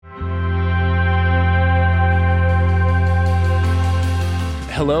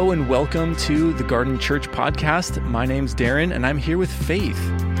Hello and welcome to the Garden.church podcast. My name's Darren and I'm here with Faith.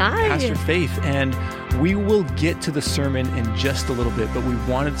 Hi. Pastor Faith. And we will get to the sermon in just a little bit, but we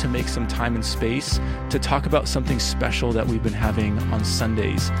wanted to make some time and space to talk about something special that we've been having on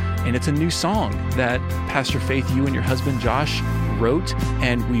Sundays. And it's a new song that Pastor Faith, you and your husband Josh wrote,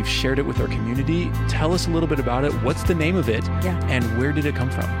 and we've shared it with our community. Tell us a little bit about it. What's the name of it? And where did it come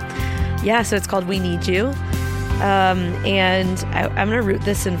from? Yeah, so it's called We Need You. And I'm going to root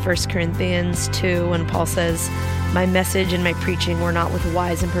this in 1 Corinthians 2 when Paul says, "My message and my preaching were not with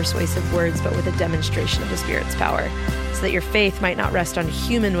wise and persuasive words, but with a demonstration of the Spirit's power, so that your faith might not rest on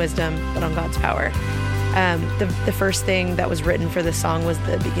human wisdom, but on God's power." The first thing that was written for this song was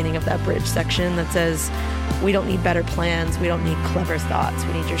the beginning of that bridge section that says, "We don't need better plans. We don't need clever thoughts.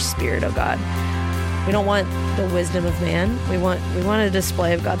 We need your Spirit, oh God." We don't want the wisdom of man. We want a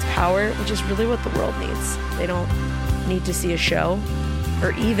display of God's power, which is really what the world needs. They don't need to see a show,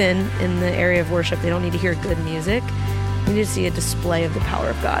 or even in the area of worship, they don't need to hear good music. They need to see a display of the power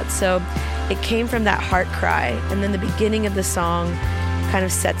of God. So it came from that heart cry. And then the beginning of the song kind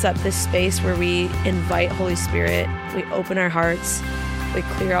of sets up this space where we invite Holy Spirit. We open our hearts. We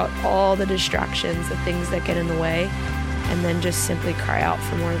clear out all the distractions, the things that get in the way, and then just simply cry out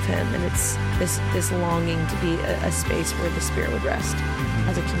for more of Him. And it's this longing to be a space where the Spirit would rest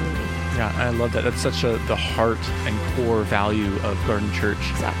as a community. Yeah, I love that. That's such the heart and core value of Garden Church.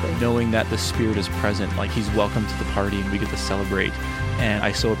 Exactly. Knowing that the Spirit is present, like He's welcome to the party and we get to celebrate. And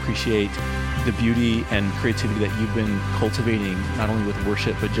I so appreciate the beauty and creativity that you've been cultivating, not only with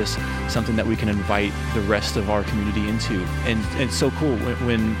worship, but just something that we can invite the rest of our community into. And it's so cool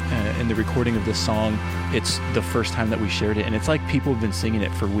when in the recording of this song, it's the first time that we shared it, and it's like people have been singing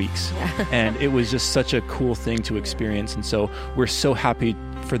it for weeks. Yeah. And it was just such a cool thing to experience. And so we're so happy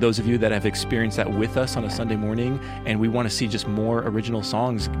for those of you that have experienced that with us on a Sunday morning, and we want to see just more original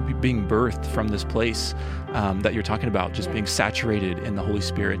songs being birthed from this place that you're talking about, just being saturated in the Holy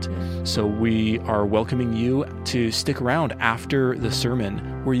Spirit. So we are welcoming you to stick around after the sermon,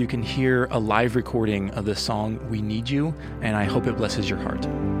 where you can hear a live recording of the song We Need You, and I hope it blesses your heart.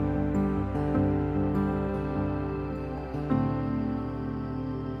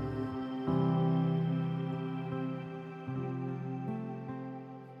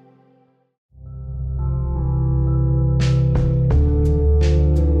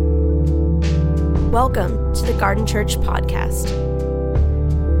 Welcome to the Garden Church podcast.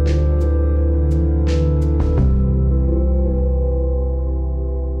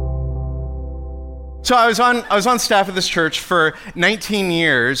 So I was on staff at this church for 19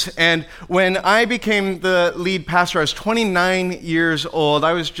 years, and when I became the lead pastor, I was 29 years old.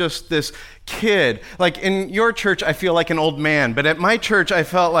 I was just this kid. Like in your church, I feel like an old man, but at my church, I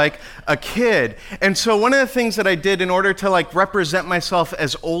felt like a kid. And so one of the things that I did in order to represent myself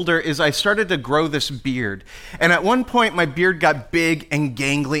as older is I started to grow this beard. And at one point, my beard got big and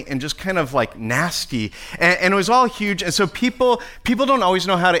gangly and just kind of nasty. And it was all huge. And so people don't always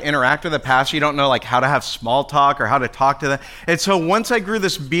know how to interact with a pastor. You don't know how to have small talk or how to talk to them. And so once I grew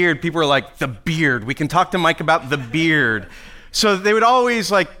this beard, people were like, "The beard. We can talk to Mike about the beard." So they would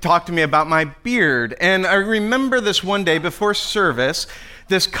always talk to me about my beard. And I remember this one day before service,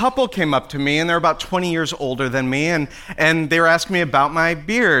 this couple came up to me, and they're about 20 years older than me, and they were asking me about my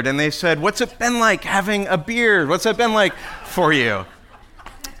beard. And they said, "What's it been like having a beard? What's it been like for you?"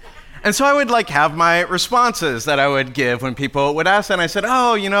 And so I would have my responses that I would give when people would ask that. And I said,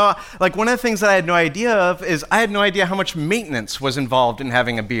 one of the things that I had no idea of is I had no idea how much maintenance was involved in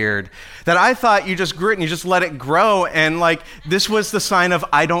having a beard. That I thought you just grew it and you just let it grow. And this was the sign of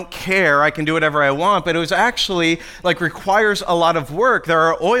I don't care, I can do whatever I want. But it was actually requires a lot of work. There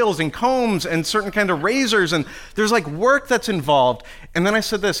are oils and combs and certain kind of razors, and there's work that's involved. And then I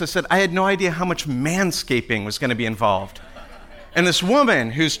said this, I said, I had no idea how much manscaping was going to be involved. And this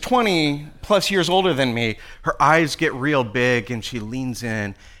woman who's 20 plus years older than me, her eyes get real big and she leans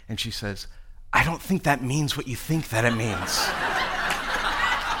in and she says, "I don't think that means what you think that it means."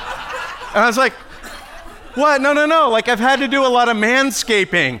 And I was like, "What? No. I've had to do a lot of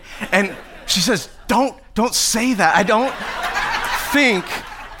manscaping." And she says, don't say that. I don't think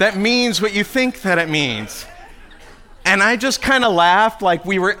that means what you think that it means." And I just kind of laughed like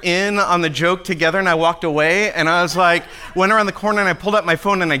we were in on the joke together, and I walked away, and I was went around the corner and I pulled up my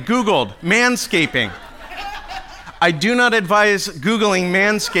phone and I Googled manscaping. I do not advise Googling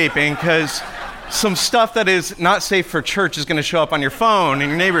manscaping because some stuff that is not safe for church is going to show up on your phone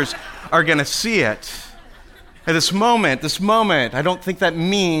and your neighbors are going to see it. At this moment, I don't think that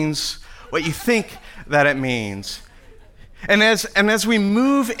means what you think that it means. And as we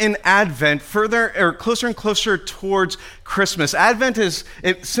move in Advent further or closer and closer towards Christmas, Advent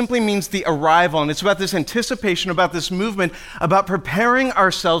it simply means the arrival, and it's about this anticipation, about this movement, about preparing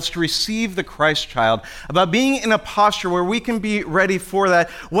ourselves to receive the Christ child, about being in a posture where we can be ready for that.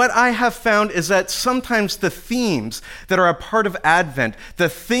 What I have found is that sometimes the themes that are a part of Advent, the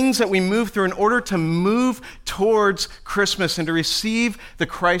things that we move through in order to move towards Christmas and to receive the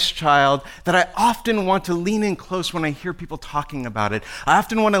Christ child, that I often want to lean in close when I hear people talking about it. I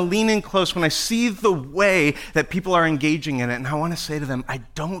often want to lean in close when I see the way that people are engaging in it, and I want to say to them, I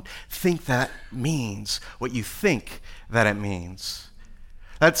don't think that means what you think that it means.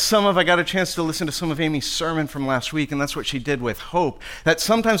 I got a chance to listen to some of Amy's sermon from last week, and that's what she did with hope. That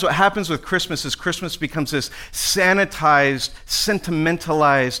sometimes what happens with Christmas is Christmas becomes this sanitized,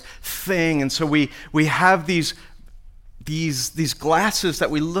 sentimentalized thing, and so we have these glasses that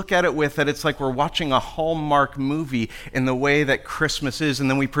we look at it with, that it's like we're watching a Hallmark movie in the way that Christmas is, and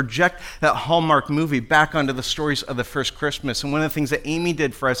then we project that Hallmark movie back onto the stories of the first Christmas. And one of the things that Amy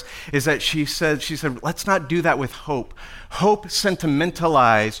did for us is that she said, let's not do that with hope. Hope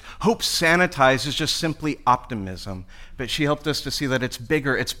sentimentalized, hope sanitized is just simply optimism. But she helped us to see that it's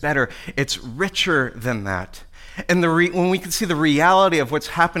bigger, it's better, it's richer than that. And when we can see the reality of what's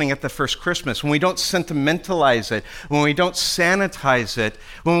happening at the first Christmas, when we don't sentimentalize it, when we don't sanitize it,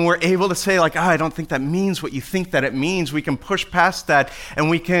 when we're able to say like, I don't think that means what you think that it means, we can push past that, and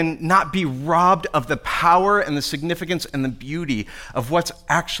we can not be robbed of the power and the significance and the beauty of what's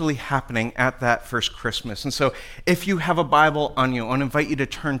actually happening at that first Christmas. And so if you have a Bible on you, I want to invite you to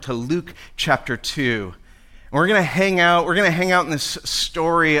turn to Luke chapter 2. We're going to hang out in this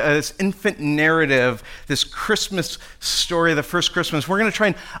story, this infant narrative, this Christmas story, the first Christmas. We're going to try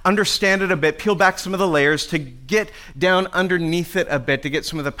and understand it a bit, peel back some of the layers to get down underneath it a bit, to get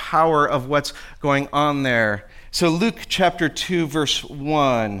some of the power of what's going on there. So Luke chapter 2, verse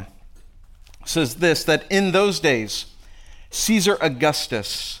 1 says this, that in those days, Caesar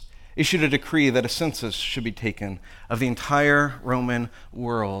Augustus issued a decree that a census should be taken of the entire Roman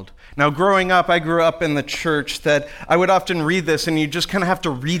world. Now, growing up, I grew up in the church that I would often read this, and you just kind of have to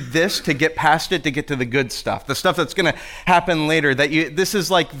read this to get past it, to get to the good stuff, the stuff that's going to happen later. This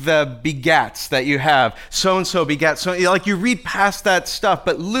is like the begats that you have. So-and-so begat. So, like you read past that stuff.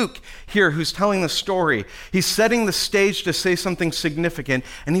 But Luke here, who's telling the story, he's setting the stage to say something significant,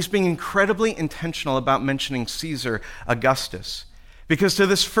 and he's being incredibly intentional about mentioning Caesar Augustus. Because to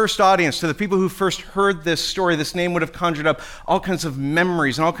this first audience, to the people who first heard this story, this name would have conjured up all kinds of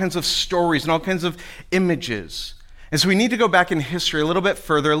memories and all kinds of stories and all kinds of images. And so we need to go back in history a little bit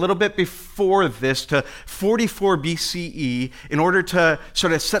further, a little bit before this, to 44 BCE, in order to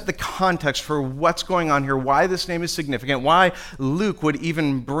sort of set the context for what's going on here, why this name is significant, why Luke would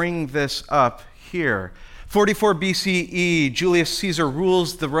even bring this up here. 44 BCE, Julius Caesar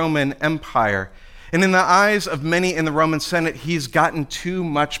rules the Roman Empire. And in the eyes of many in the Roman Senate, he's gotten too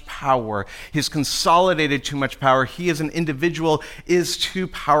much power. He's consolidated too much power. He as an individual is too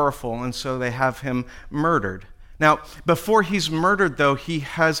powerful, and so they have him murdered. Now, before he's murdered, though, he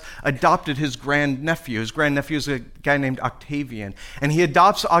has adopted his grandnephew. His grandnephew is a guy named Octavian. And he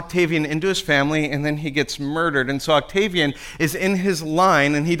adopts Octavian into his family, and then he gets murdered. And so Octavian is in his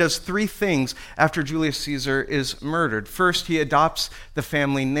line, and he does three things after Julius Caesar is murdered. First, he adopts the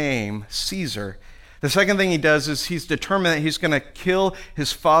family name, Caesar. The second thing he does is he's determined that he's going to kill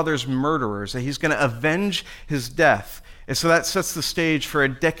his father's murderers, that he's going to avenge his death. And so that sets the stage for a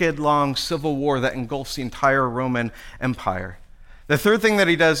decade-long civil war that engulfs the entire Roman Empire. The third thing that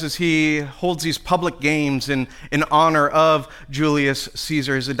he does is he holds these public games in honor of Julius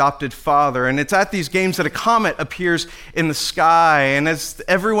Caesar, his adopted father. And it's at these games that a comet appears in the sky. And as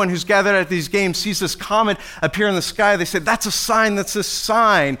everyone who's gathered at these games sees this comet appear in the sky, they say, that's a sign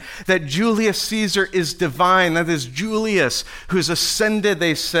that Julius Caesar is divine. That is Julius, who's ascended,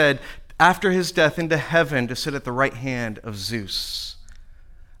 they said, after his death into heaven to sit at the right hand of Zeus.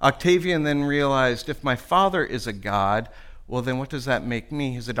 Octavian then realized, if my father is a god, well, then what does that make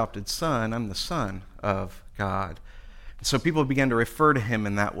me? His adopted son. I'm the son of God. And so people began to refer to him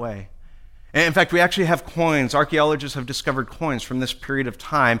in that way. And in fact, we actually have coins. Archaeologists have discovered coins from this period of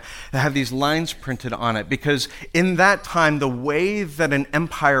time that have these lines printed on it, because in that time, the way that an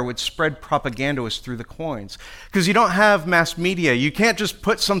empire would spread propaganda was through the coins. Because you don't have mass media. You can't just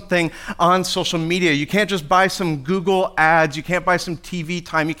put something on social media. You can't just buy some Google ads. You can't buy some TV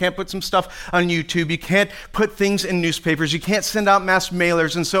time. You can't put some stuff on YouTube. You can't put things in newspapers. You can't send out mass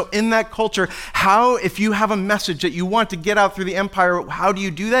mailers. And so in that culture, if you have a message that you want to get out through the empire, how do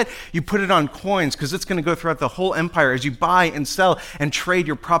you do that? You put it on on coins because it's going to go throughout the whole empire. As you buy and sell and trade,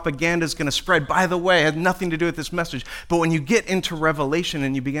 your propaganda is going to spread. By the way, it has nothing to do with this message. But when you get into Revelation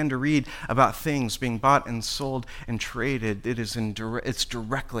and you begin to read about things being bought and sold and traded, it's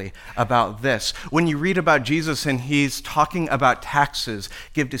directly about this. When you read about Jesus and he's talking about taxes,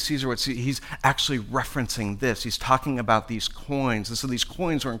 give to Caesar what Caesar, he's actually referencing this. He's talking about these coins. And so these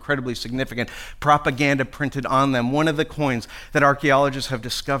coins were incredibly significant. Propaganda printed on them. One of the coins that archaeologists have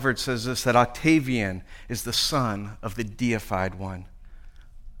discovered says this, that Octavian is the son of the deified one.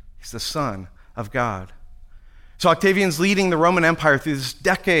 He's the son of God. So Octavian's leading the Roman Empire through this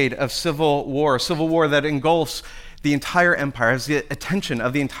decade of civil war that engulfs the entire empire, has the attention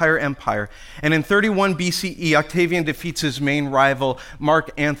of the entire empire. And in 31 BCE, Octavian defeats his main rival, Mark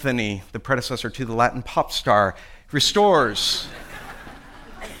Antony, the predecessor to the Latin pop star, restores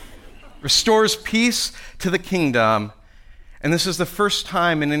peace to the kingdom. And this is the first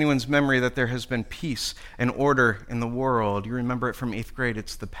time in anyone's memory that there has been peace and order in the world. You remember it from 8th grade.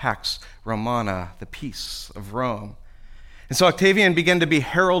 It's the Pax Romana, the peace of Rome. And so Octavian began to be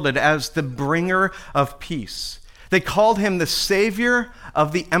heralded as the bringer of peace. They called him the savior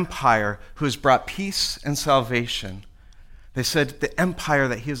of the empire who has brought peace and salvation. They said the empire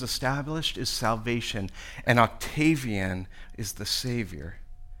that he has established is salvation, and Octavian is the savior.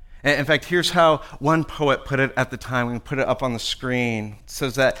 In fact, here's how one poet put it at the time. We can put it up on the screen. It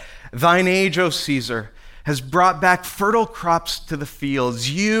says that, "Thine age, O Caesar, has brought back fertile crops to the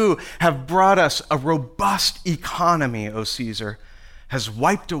fields. You have brought us a robust economy, O Caesar, has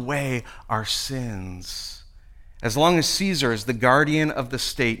wiped away our sins. As long as Caesar is the guardian of the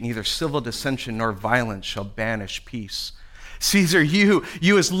state, neither civil dissension nor violence shall banish peace." Caesar, you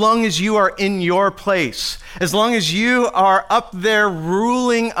as long as you are in your place, as long as you are up there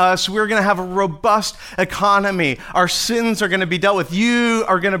ruling us, we're going to have a robust economy. Our sins are going to be dealt with. You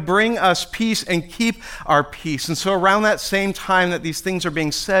are going to bring us peace and keep our peace. And so around that same time that these things are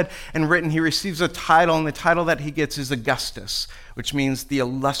being said and written, he receives a title, and the title that he gets is Augustus, which means the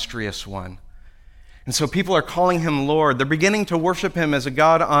illustrious one. And so people are calling him Lord. They're beginning to worship him as a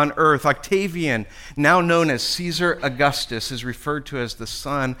god on earth. Octavian, now known as Caesar Augustus, is referred to as the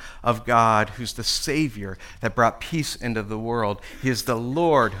Son of God, who's the Savior that brought peace into the world. He is the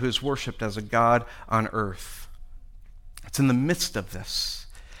Lord who is worshiped as a god on earth. It's in the midst of this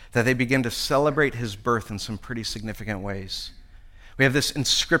that they begin to celebrate his birth in some pretty significant ways. We have this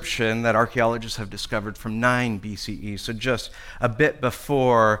inscription that archaeologists have discovered from 9 BCE, so just a bit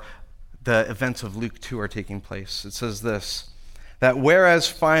before the events of Luke 2 are taking place. It says this, that whereas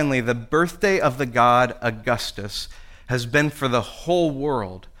finally the birthday of the god Augustus has been for the whole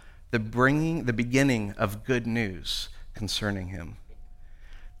world the beginning of good news concerning him.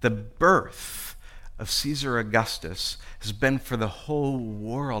 The birth of Caesar Augustus has been for the whole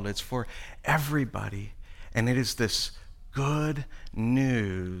world. It's for everybody. And it is this good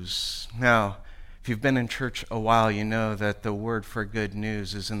news. Now, if you've been in church a while, you know that the word for good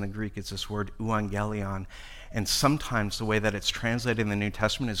news is in the Greek. It's this word euangelion. And sometimes the way that it's translated in the New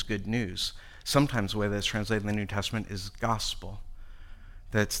Testament is good news. Sometimes the way that it's translated in the New Testament is gospel.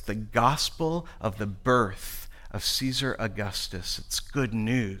 That's the gospel of the birth of Caesar Augustus. It's good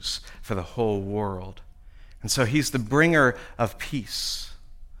news for the whole world. And so he's the bringer of peace.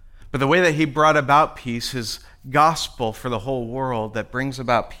 But the way that he brought about peace, his gospel for the whole world that brings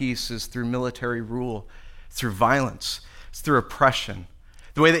about peace, is through military rule, through violence, it's through oppression.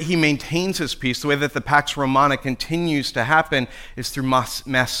 The way that he maintains his peace, the way that the Pax Romana continues to happen, is through mass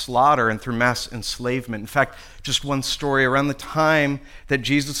slaughter and through mass enslavement. In fact, just one story, around the time that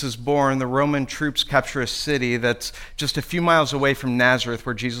Jesus is born, the Roman troops capture a city that's just a few miles away from Nazareth,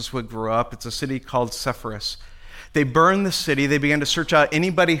 where Jesus would grow up. It's a city called Sepphoris. They burn the city. They begin to search out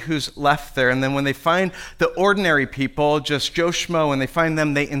anybody who's left there. And then when they find the ordinary people, just Joe Schmo, when they find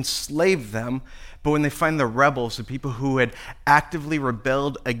them, they enslave them. But when they find the rebels, the people who had actively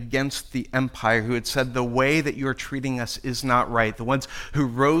rebelled against the empire, who had said the way that you are treating us is not right, the ones who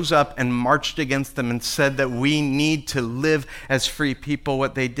rose up and marched against them and said that we need to live as free people,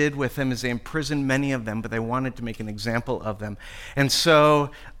 what they did with them is they imprisoned many of them, but they wanted to make an example of them. And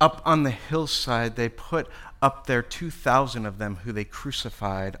so up on the hillside, they put up there 2,000 of them who they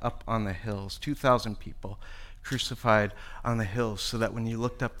crucified up on the hills, 2,000 people crucified on the hills, so that when you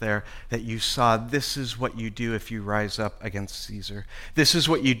looked up there, that you saw this is what you do if you rise up against Caesar. This is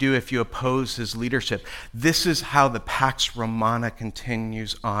what you do if you oppose his leadership. This is how the Pax Romana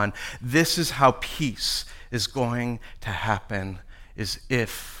continues on. This is how peace is going to happen, is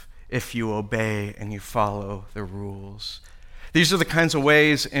if you obey and you follow the rules. These are the kinds of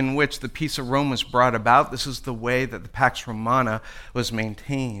ways in which the peace of Rome was brought about. This is the way that the Pax Romana was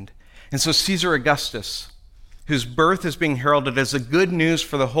maintained. And so Caesar Augustus, whose birth is being heralded as the good news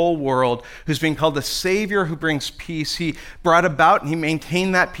for the whole world, who's being called the Savior who brings peace, he brought about and he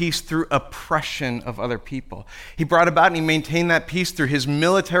maintained that peace through oppression of other people. He brought about and he maintained that peace through his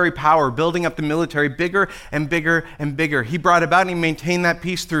military power, building up the military bigger and bigger and bigger. He brought about and he maintained that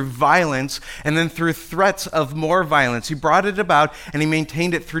peace through violence and then through threats of more violence. He brought it about and he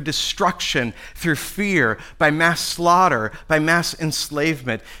maintained it through destruction, through fear, by mass slaughter, by mass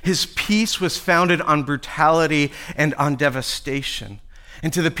enslavement. His peace was founded on brutality and on devastation.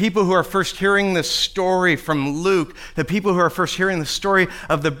 And to the people who are first hearing this story from Luke, the people who are first hearing the story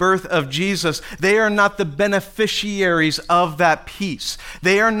of the birth of Jesus, they are not the beneficiaries of that peace.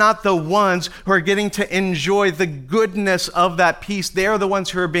 They are not the ones who are getting to enjoy the goodness of that peace. They are the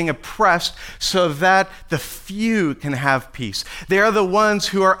ones who are being oppressed so that the few can have peace. They are the ones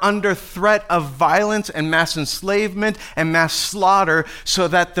who are under threat of violence and mass enslavement and mass slaughter so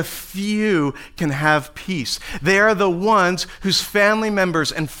that the few can have peace. They are the ones whose family members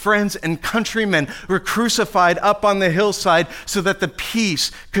and friends and countrymen were crucified up on the hillside so that the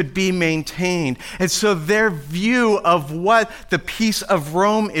peace could be maintained. And so their view of what the peace of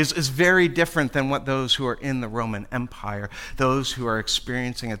Rome is very different than what those who are in the Roman Empire, those who are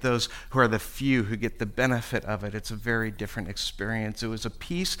experiencing it, those who are the few who get the benefit of it. It's a very different experience. It was a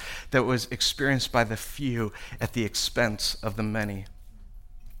peace that was experienced by the few at the expense of the many.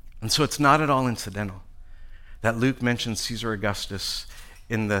 And so it's not at all incidental that Luke mentions Caesar Augustus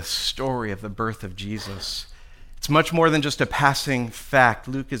in the story of the birth of Jesus. It's much more than just a passing fact.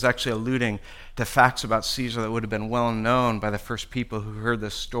 Luke is actually alluding to facts about Caesar that would have been well known by the first people who heard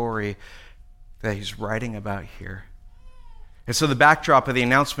the story that he's writing about here. And so the backdrop of the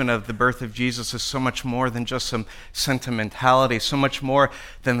announcement of the birth of Jesus is so much more than just some sentimentality, so much more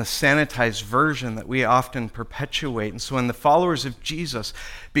than the sanitized version that we often perpetuate. And so when the followers of Jesus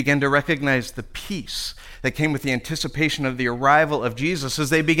began to recognize the peace that came with the anticipation of the arrival of Jesus, as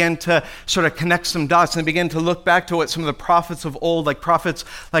they began to sort of connect some dots and began to look back to what some of the prophets of old, like prophets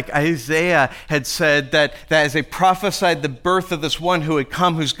like Isaiah, had said, that as they prophesied the birth of this one who would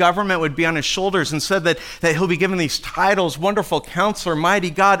come, whose government would be on his shoulders, and said that he'll be given these titles: Wonderful Counselor, Mighty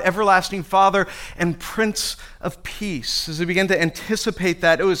God, Everlasting Father, and Prince of Peace. As they began to anticipate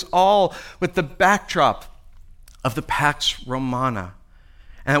that, it was all with the backdrop of the Pax Romana.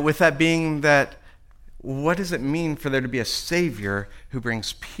 And with that being that, what does it mean for there to be a Savior who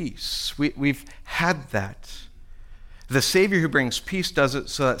brings peace? We've had that. The Savior who brings peace does it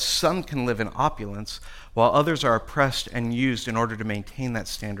so that some can live in opulence while others are oppressed and used in order to maintain that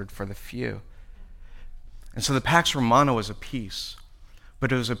standard for the few. And so the Pax Romana was a peace,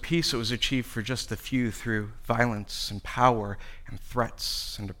 but it was a peace that was achieved for just the few through violence and power and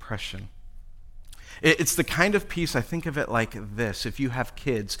threats and oppression. It's the kind of peace, I think of it like this. If you have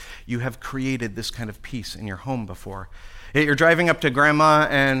kids, you have created this kind of peace in your home before. You're driving up to Grandma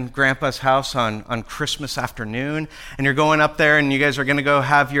and Grandpa's house on Christmas afternoon, and you're going up there, and you guys are going to go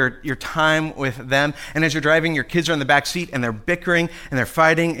have your time with them. And as you're driving, your kids are in the back seat, and they're bickering, and they're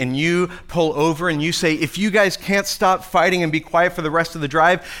fighting, and you pull over, and you say, if you guys can't stop fighting and be quiet for the rest of the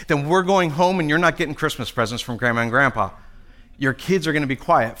drive, then we're going home, and you're not getting Christmas presents from Grandma and Grandpa. Your kids are going to be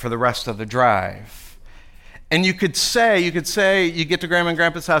quiet for the rest of the drive. And you could say, you get to Grandma and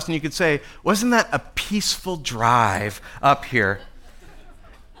Grandpa's house and you could say, wasn't that a peaceful drive up here?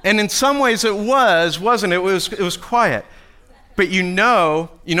 And in some ways it was, wasn't it? It was quiet. But you know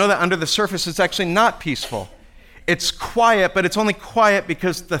that under the surface it's actually not peaceful. It's quiet, but it's only quiet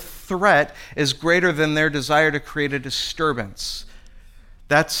because the threat is greater than their desire to create a disturbance.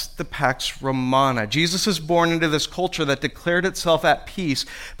 That's the Pax Romana. Jesus is born into this culture that declared itself at peace,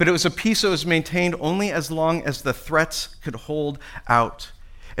 but it was a peace that was maintained only as long as the threats could hold out.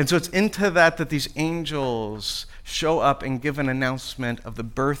 And so it's into that these angels show up and give an announcement of the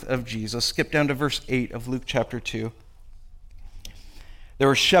birth of Jesus. Skip down to verse 8 of Luke chapter 2. There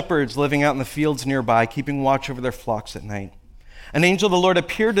were shepherds living out in the fields nearby, keeping watch over their flocks at night. An angel of the Lord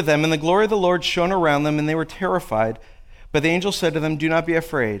appeared to them, and the glory of the Lord shone around them, and they were terrified. But the angel said to them, do not be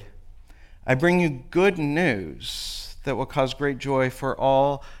afraid. I bring you good news that will cause great joy for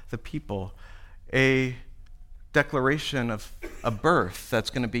all the people. A declaration of a birth that's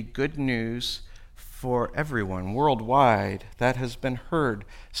going to be good news for everyone worldwide. That has been heard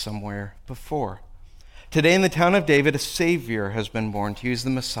somewhere before. Today in the town of David, a Savior has been born to you. He's the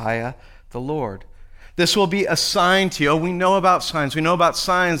Messiah, the Lord. This will be a sign to you. Oh, we know about signs. We know about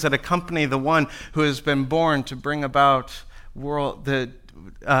signs that accompany the one who has been born to bring about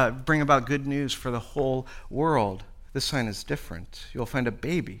good news for the whole world. This sign is different. You'll find a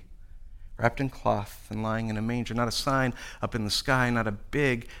baby wrapped in cloth and lying in a manger. Not a sign up in the sky, not a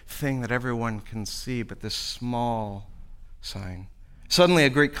big thing that everyone can see, but this small sign. Suddenly a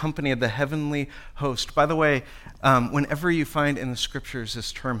great company of the heavenly host. By the way, whenever you find in the scriptures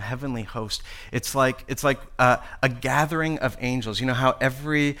this term heavenly host, it's like a gathering of angels. You know how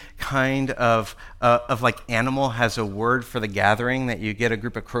every kind of like animal has a word for the gathering, that you get a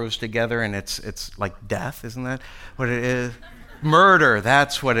group of crows together and it's like death, isn't that what it is? Murder,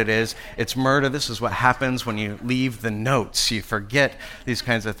 that's what it is. It's murder. This is what happens when you leave the notes. You forget these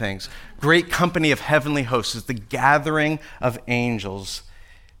kinds of things. Great company of heavenly hosts is the gathering of angels,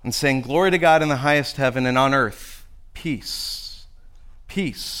 and saying, glory to God in the highest heaven, and on earth, peace.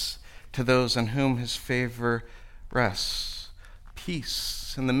 Peace to those on whom his favor rests.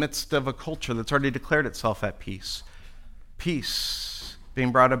 Peace in the midst of a culture that's already declared itself at peace. Peace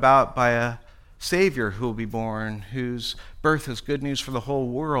being brought about by a Savior who will be born, whose birth is good news for the whole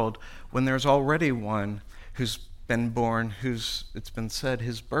world, when there's already one who's been born, it's been said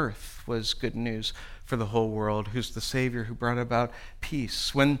his birth was good news for the whole world, who's the Savior who brought about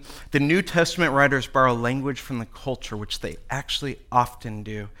peace. When the New Testament writers borrow language from the culture, which they actually often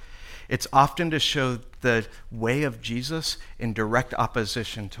do, it's often to show the way of Jesus in direct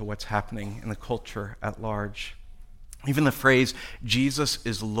opposition to what's happening in the culture at large. Even the phrase, Jesus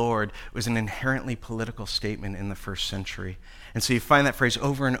is Lord, was an inherently political statement in the first century. And so you find that phrase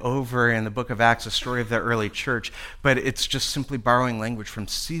over and over in the book of Acts, a story of the early church, but it's just simply borrowing language from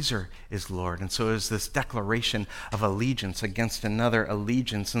Caesar is Lord. And so it is this declaration of allegiance against another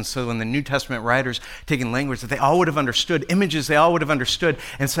allegiance. And so when the New Testament writers taking language that they all would have understood, images they all would have understood,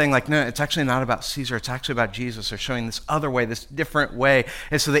 and saying like, no, it's actually not about Caesar, it's actually about Jesus. They're showing this other way, this different way.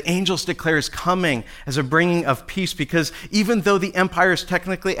 And so the angels declare his coming as a bringing of peace, because even though the empire is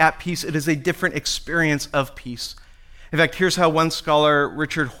technically at peace, it is a different experience of peace. In fact, here's how one scholar,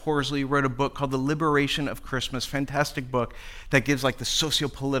 Richard Horsley, wrote a book called The Liberation of Christmas, fantastic book that gives like the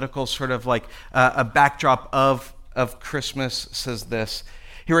socio-political sort of like a backdrop of Christmas, says this.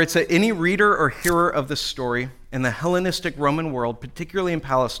 He writes that any reader or hearer of this story in the Hellenistic Roman world, particularly in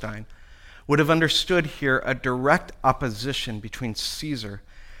Palestine, would have understood here a direct opposition between Caesar,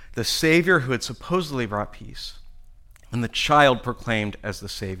 the Savior who had supposedly brought peace, and the child proclaimed as the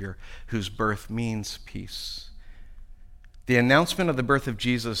Savior whose birth means peace. The announcement of the birth of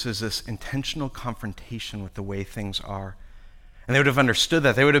Jesus is this intentional confrontation with the way things are. And they would have understood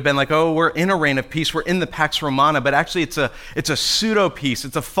that. They would have been like, oh, we're in a reign of peace. We're in the Pax Romana. But actually, it's a pseudo-peace.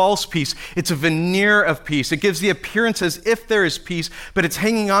 It's a false peace. It's a veneer of peace. It gives the appearance as if there is peace, but it's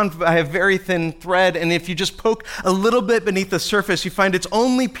hanging on by a very thin thread. And if you just poke a little bit beneath the surface, you find it's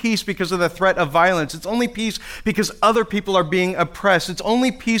only peace because of the threat of violence. It's only peace because other people are being oppressed. It's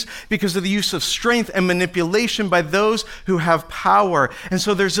only peace because of the use of strength and manipulation by those who have power. And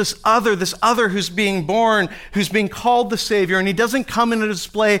so there's this other who's being born, who's being called the Savior, and he doesn't come in a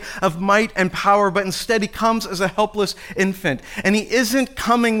display of might and power, but instead he comes as a helpless infant. And he isn't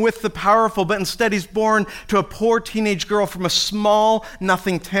coming with the powerful, but instead he's born to a poor teenage girl from a small,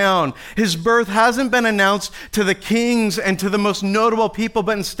 nothing town. His birth hasn't been announced to the kings and to the most notable people,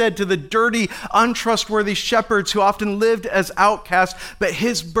 but instead to the dirty, untrustworthy shepherds who often lived as outcasts. But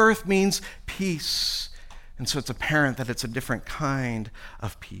his birth means peace. And so it's apparent that it's a different kind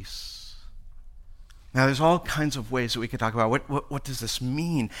of peace. Now, there's all kinds of ways that we could talk about what does this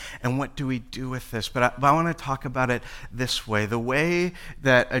mean and what do we do with this? But I want to talk about it this way, the way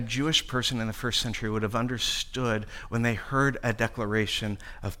that a Jewish person in the first century would have understood when they heard a declaration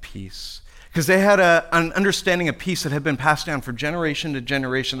of peace. Because they had an understanding of peace that had been passed down from generation to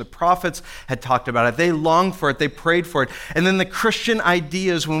generation. The prophets had talked about it. They longed for it. They prayed for it. And then the Christian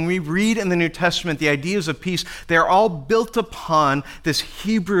ideas, when we read in the New Testament the ideas of peace, they're all built upon this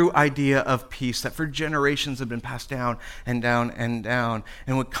Hebrew idea of peace that for generations had been passed down and down and down,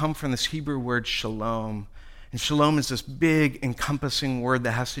 and would come from this Hebrew word shalom. And shalom is this big, encompassing word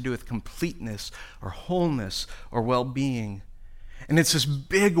that has to do with completeness or wholeness or well-being. And it's this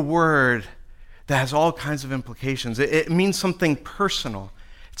big word that has all kinds of implications. It means something personal.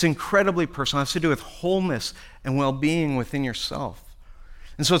 It's incredibly personal. It has to do with wholeness and well-being within yourself.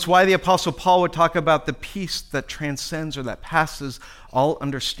 And so it's why the Apostle Paul would talk about the peace that transcends or that passes all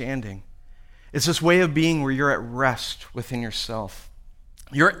understanding. It's this way of being where you're at rest within yourself.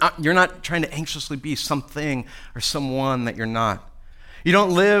 You're not trying to anxiously be something or someone that you're not. You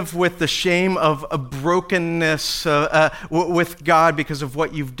don't live with the shame of a brokenness with God because of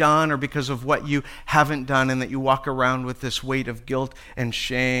what you've done or because of what you haven't done, and that you walk around with this weight of guilt and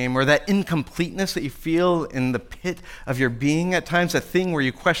shame, or that incompleteness that you feel in the pit of your being at times, that thing where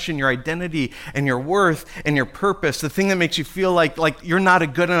you question your identity and your worth and your purpose, the thing that makes you feel like you're not a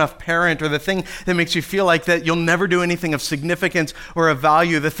good enough parent, or the thing that makes you feel like that you'll never do anything of significance or of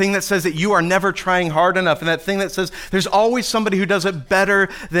value, the thing that says that you are never trying hard enough, and that thing that says there's always somebody who does it better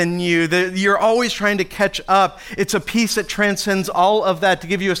than you, that you're always trying to catch up. It's a peace that transcends all of that to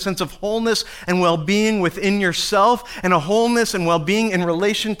give you a sense of wholeness and well-being within yourself, and a wholeness and well-being in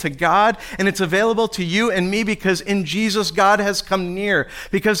relation to God. And it's available to you and me because in Jesus, God has come near,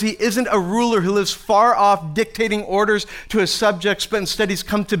 because he isn't a ruler who lives far off dictating orders to his subjects, but instead he's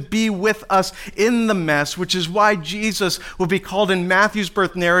come to be with us in the mess, which is why Jesus will be called in Matthew's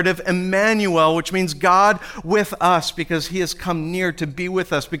birth narrative Emmanuel, which means God with us, because he has come near to be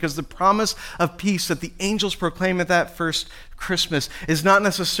with us, because the promise of peace that the angels proclaim at that first Christmas is not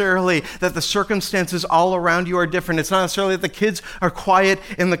necessarily that the circumstances all around you are different. It's not necessarily that the kids are quiet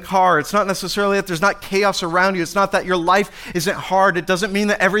in the car. It's not necessarily that there's not chaos around you. It's not that your life isn't hard. It doesn't mean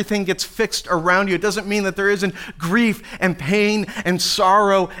that everything gets fixed around you. It doesn't mean that there isn't grief and pain and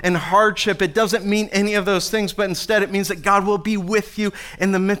sorrow and hardship. It doesn't mean any of those things, but instead it means that God will be with you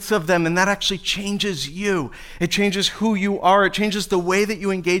in the midst of them, and that actually changes you. It changes who you are. It changes the way that you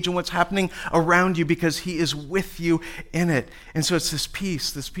engage in what's happening around you, because he is with you in it. And so it's this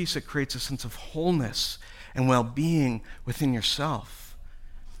peace that creates a sense of wholeness and well-being within yourself.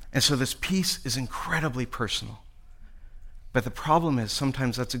 And so this peace is incredibly personal. But the problem is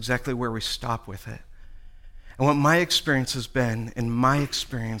sometimes that's exactly where we stop with it. And what my experience has been, in my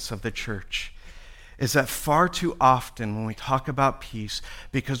experience of the church, is that far too often when we talk about peace,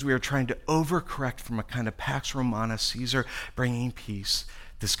 because we are trying to overcorrect from a kind of Pax Romana, Caesar bringing peace,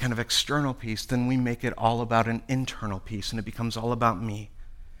 this kind of external peace, then we make it all about an internal peace, and it becomes all about me.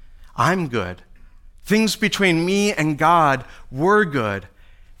 I'm good. Things between me and God were good.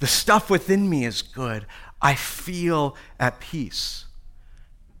 The stuff within me is good. I feel at peace.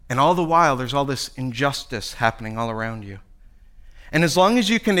 And all the while, there's all this injustice happening all around you. And as long as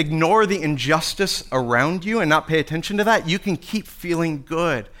you can ignore the injustice around you and not pay attention to that, you can keep feeling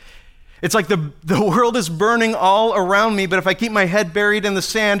good. It's like the world is burning all around me, but if I keep my head buried in the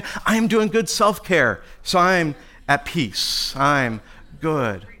sand, I am doing good self-care. So I'm at peace. I'm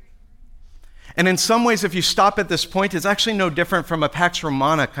good. And in some ways, if you stop at this point, it's actually no different from a Pax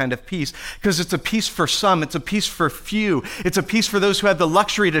Romana kind of peace, because it's a peace for some, it's a peace for few, it's a peace for those who have the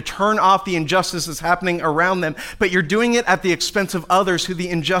luxury to turn off the injustice that's happening around them, but you're doing it at the expense of others who the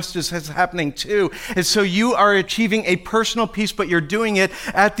injustice is happening to. And so you are achieving a personal peace, but you're doing it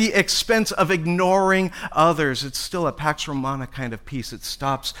at the expense of ignoring others. It's still a Pax Romana kind of peace. It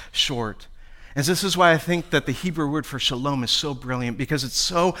stops short. And this is why I think that the Hebrew word for shalom is so brilliant, because it's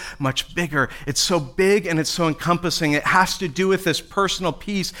so much bigger. It's so big and it's so encompassing. It has to do with this personal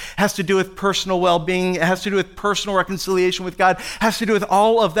peace. It has to do with personal well-being. It has to do with personal reconciliation with God. It has to do with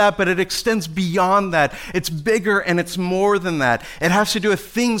all of that, but it extends beyond that. It's bigger and it's more than that. It has to do with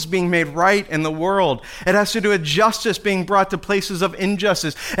things being made right in the world. It has to do with justice being brought to places of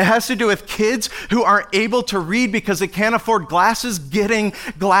injustice. It has to do with kids who aren't able to read because they can't afford glasses, getting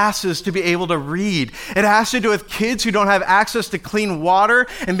glasses to be able to read. It has to do with kids who don't have access to clean water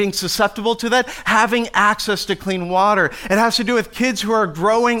and being susceptible to that, having access to clean water. It has to do with kids who are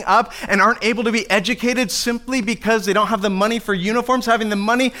growing up and aren't able to be educated simply because they don't have the money for uniforms, having the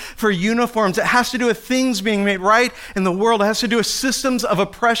money for uniforms. It has to do with things being made right in the world. It has to do with systems of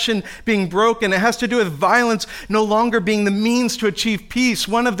oppression being broken. It has to do with violence no longer being the means to achieve peace.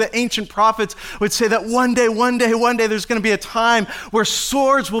 One of the ancient prophets would say that one day, there's going to be a time where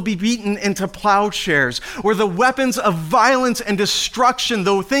swords will be beaten into plowshares, where the weapons of violence and destruction,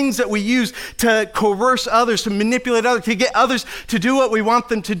 the things that we use to coerce others, to manipulate others, to get others to do what we want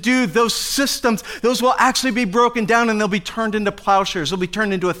them to do, those systems, those will actually be broken down and they'll be turned into plowshares. They'll be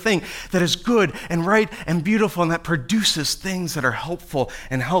turned into a thing that is good and right and beautiful and that produces things that are helpful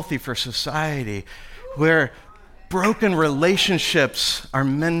and healthy for society, where broken relationships are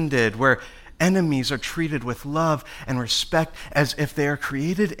mended, where enemies are treated with love and respect as if they are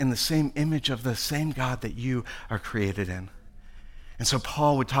created in the same image of the same God that you are created in. And so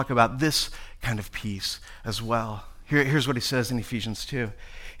Paul would talk about this kind of peace as well. Here's what he says in Ephesians 2.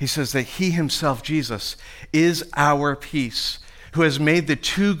 He says that he himself, Jesus, is our peace, who has made the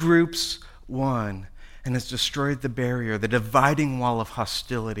two groups one, and has destroyed the barrier, the dividing wall of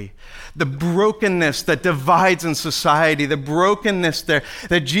hostility, the brokenness that divides in society, the brokenness there,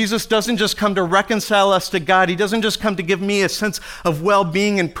 that Jesus doesn't just come to reconcile us to God. He doesn't just come to give me a sense of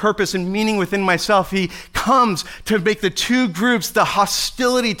well-being and purpose and meaning within myself. He comes to make the two groups, the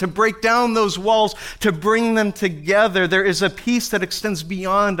hostility, to break down those walls, to bring them together. There is a peace that extends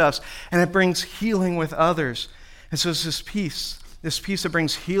beyond us, and it brings healing with others. And so it's this peace that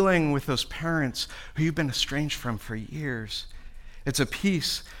brings healing with those parents who you've been estranged from for years. It's a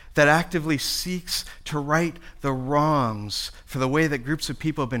peace that actively seeks to right the wrongs for the way that groups of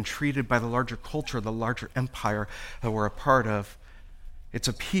people have been treated by the larger culture, the larger empire that we're a part of. It's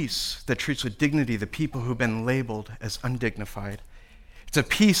a peace that treats with dignity the people who've been labeled as undignified. It's a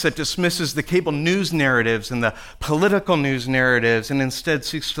peace that dismisses the cable news narratives and the political news narratives and instead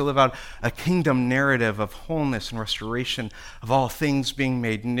seeks to live out a kingdom narrative of wholeness and restoration, of all things being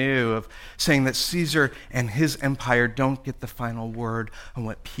made new, of saying that Caesar and his empire don't get the final word on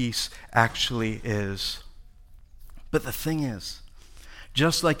what peace actually is. But the thing is,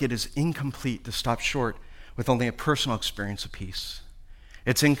 just like it is incomplete to stop short with only a personal experience of peace,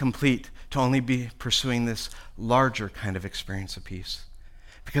 it's incomplete to only be pursuing this larger kind of experience of peace.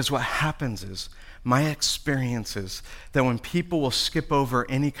 Because what happens is, my experience is that when people will skip over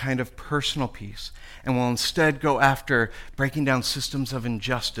any kind of personal peace and will instead go after breaking down systems of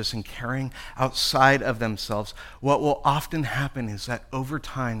injustice and caring outside of themselves, what will often happen is that over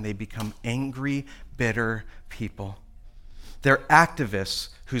time they become angry, bitter people. They're activists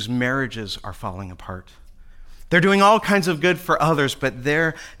whose marriages are falling apart. They're doing all kinds of good for others, but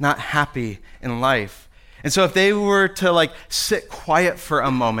they're not happy in life. And so if they were to sit quiet for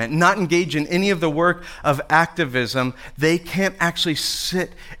a moment, not engage in any of the work of activism, they can't actually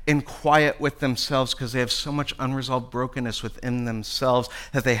sit in quiet with themselves because they have so much unresolved brokenness within themselves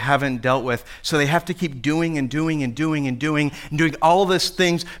that they haven't dealt with. So they have to keep doing all these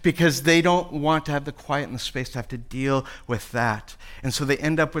things because they don't want to have the quiet and the space to have to deal with that. And so they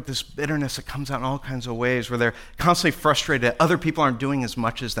end up with this bitterness that comes out in all kinds of ways where they're constantly frustrated that other people aren't doing as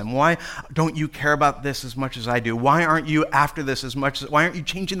much as them. Why don't you care about this as much as I do? Why aren't you after this as much as, why aren't you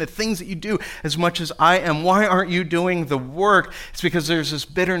changing the things that you do as much as I am? Why aren't you doing the work? It's because there's this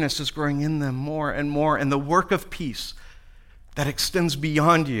bitterness that's growing in them more and more. And the work of peace that extends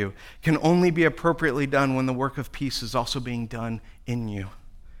beyond you can only be appropriately done when the work of peace is also being done in you.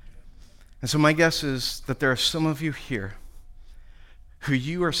 And so my guess is that there are some of you here who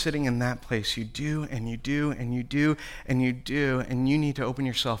you are sitting in that place. You do, and you do, and you do, and you do, and you need to open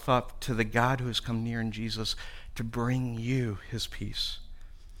yourself up to the God who has come near in Jesus to bring you his peace.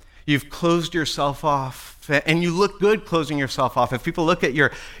 You've closed yourself off, and you look good closing yourself off. If people look at your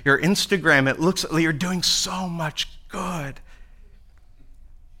Instagram, it looks like you're doing so much good.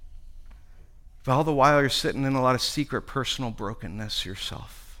 But all the while, you're sitting in a lot of secret personal brokenness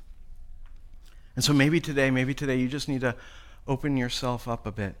yourself. And so maybe today you just need to open yourself up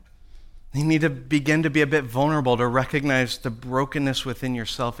a bit. You need to begin to be a bit vulnerable, to recognize the brokenness within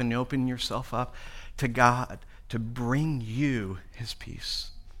yourself and open yourself up to God to bring you his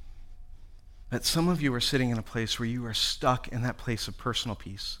peace. That some of you are sitting in a place where you are stuck in that place of personal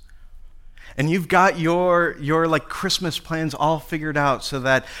peace. And you've got your Christmas plans all figured out so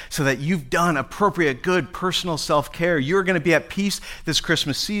that you've done appropriate, good personal self-care. You're going to be at peace this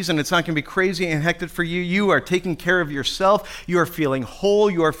Christmas season. It's not going to be crazy and hectic for you. You are taking care of yourself. You are feeling whole.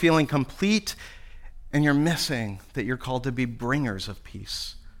 You are feeling complete. And you're missing that you're called to be bringers of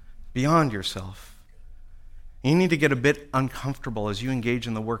peace beyond yourself. You need to get a bit uncomfortable as you engage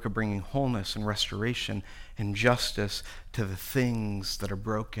in the work of bringing wholeness and restoration and justice to the things that are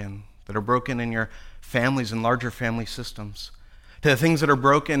broken in your families and larger family systems, to the things that are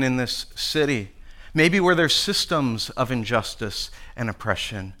broken in this city, maybe where there's systems of injustice and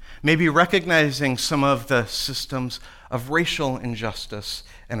oppression, maybe recognizing some of the systems of racial injustice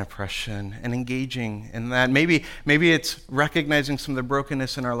and oppression and engaging in that. Maybe it's recognizing some of the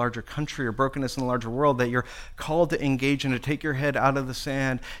brokenness in our larger country or brokenness in the larger world that you're called to engage in, to take your head out of the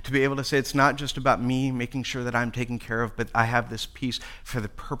sand, to be able to say it's not just about me making sure that I'm taken care of, but I have this peace for the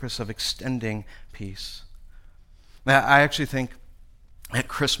purpose of extending peace. Now, I actually think at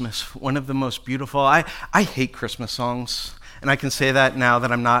Christmas, one of the most beautiful, I hate Christmas songs, and I can say that now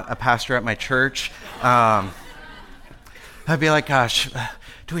that I'm not a pastor at my church. I'd be like, gosh,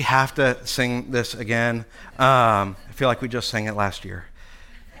 do we have to sing this again? I feel like we just sang it last year.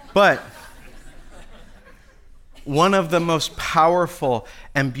 But one of the most powerful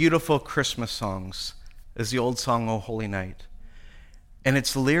and beautiful Christmas songs is the old song, O Holy Night. And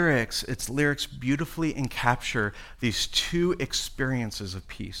its lyrics beautifully encapture these two experiences of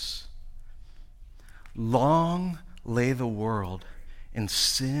peace. Long lay the world in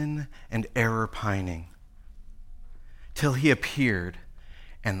sin and error pining, till he appeared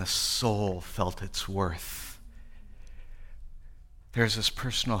and the soul felt its worth. There's this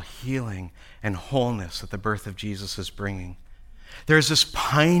personal healing and wholeness that the birth of Jesus is bringing. There's this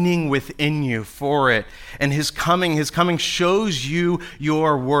pining within you for it. And his coming shows you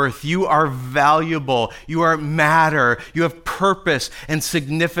your worth. You are valuable. You are matter. You have purpose and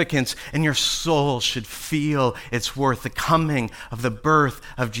significance, and your soul should feel its worth. The coming of the birth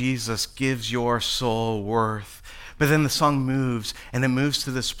of Jesus gives your soul worth. But then the song moves, and it moves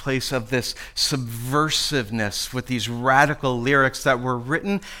to this place of this subversiveness with these radical lyrics that were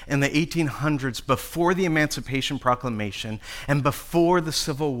written in the 1800s before the Emancipation Proclamation and before the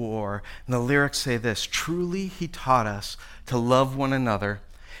Civil War. And the lyrics say this: truly he taught us to love one another.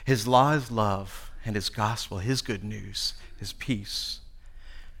 His law is love, and his gospel, his good news, is peace.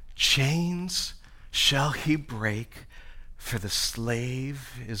 Chains shall he break, for the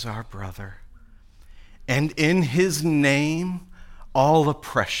slave is our brother. And in his name, all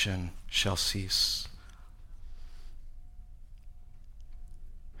oppression shall cease.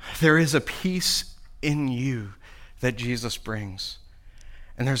 There is a peace in you that Jesus brings.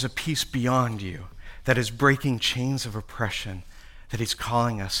 And there's a peace beyond you that is breaking chains of oppression that he's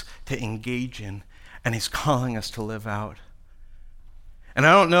calling us to engage in, and he's calling us to live out. And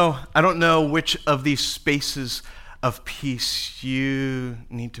I don't know which of these spaces of peace you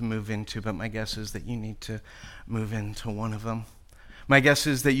need to move into, but my guess is that you need to move into one of them. My guess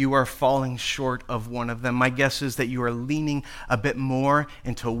is that you are falling short of one of them. My guess is that you are leaning a bit more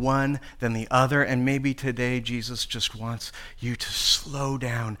into one than the other, and maybe today Jesus just wants you to slow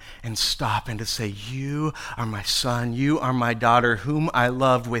down and stop and to say, you are my son, you are my daughter, whom I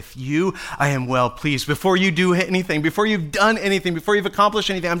love. With you I am well pleased. Before you do anything, before you've done anything, before you've accomplished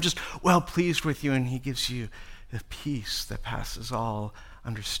anything, I'm just well pleased with you, and he gives you the peace that passes all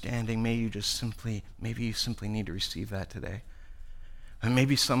understanding. Maybe you simply need to receive that today. And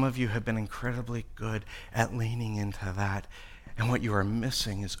maybe some of you have been incredibly good at leaning into that. And what you are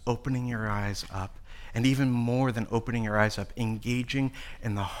missing is opening your eyes up. And even more than opening your eyes up, engaging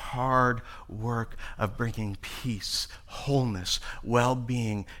in the hard work of bringing peace, wholeness,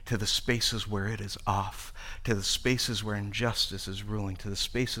 well-being to the spaces where it is off, to the spaces where injustice is ruling, to the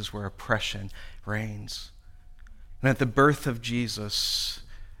spaces where oppression reigns. And at the birth of Jesus,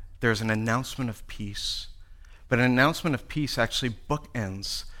 there's an announcement of peace. But an announcement of peace actually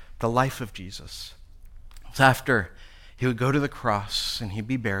bookends the life of Jesus. It's after he would go to the cross and he'd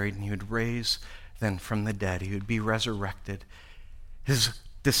be buried and he would raise then from the dead. He would be resurrected. His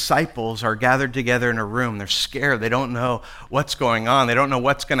disciples are gathered together in a room. They're scared. They don't know what's going on. They don't know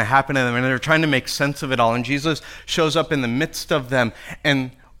what's going to happen to them. And they're trying to make sense of it all. And Jesus shows up in the midst of them.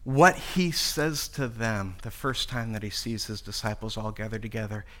 And what he says to them the first time that he sees his disciples all gathered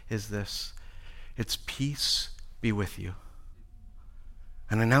together is this: it's peace be with you.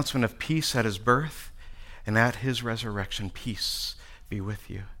 An announcement of peace at his birth and at his resurrection. Peace be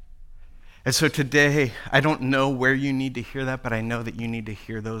with you. And so today, I don't know where you need to hear that, but I know that you need to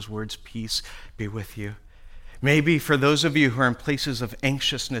hear those words, peace be with you. Maybe for those of you who are in places of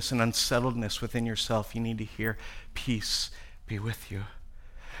anxiousness and unsettledness within yourself, you need to hear peace be with you.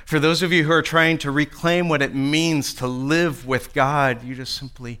 For those of you who are trying to reclaim what it means to live with God, you just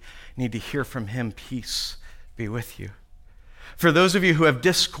simply need to hear from him, peace be with you. For those of you who have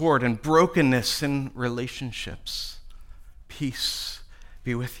discord and brokenness in relationships, peace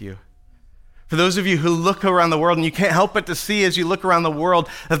be with you. For those of you who look around the world and you can't help but to see as you look around the world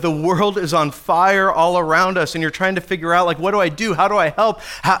that the world is on fire all around us, and you're trying to figure out, what do I do? How do I help?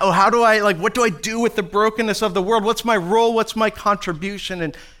 What do I do with the brokenness of the world? What's my role? What's my contribution?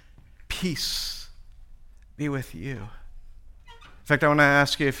 And peace be with you. In fact, I want to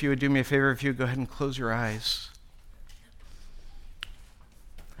ask you if you would do me a favor, if you would go ahead and close your eyes.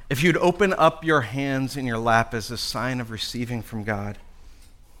 If you'd open up your hands in your lap as a sign of receiving from God.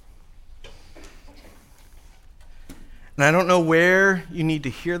 And I don't know where you need to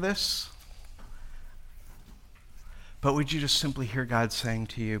hear this, but would you just simply hear God saying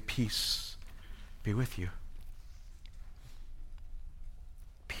to you, peace be with you.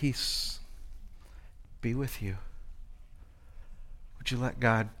 Peace be with you. Would you let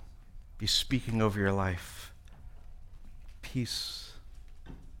God be speaking over your life? Peace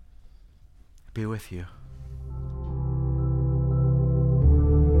be with you.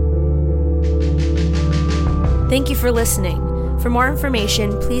 Thank you for listening. For more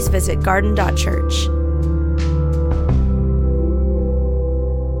information, please visit garden.church.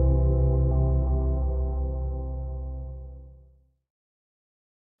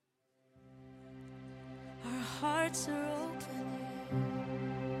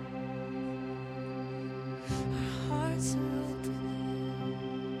 hearts are open.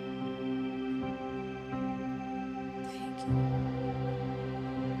 Thank you.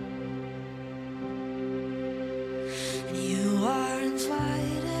 And you are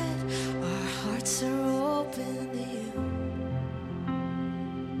invited. Our hearts are open to you.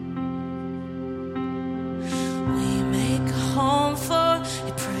 We make a home for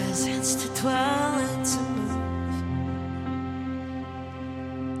your presence to dwell and to move.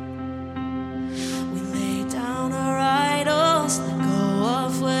 We lay down our idols, let go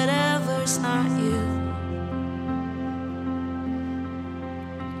of whatever's not you,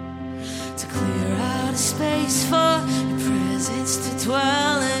 to clear out a space for your presence to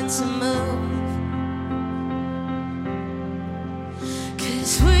dwell and to move.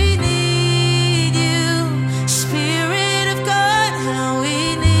 'Cause we need you, Spirit of God, how we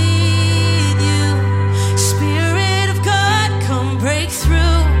need you. Spirit of God, come break through.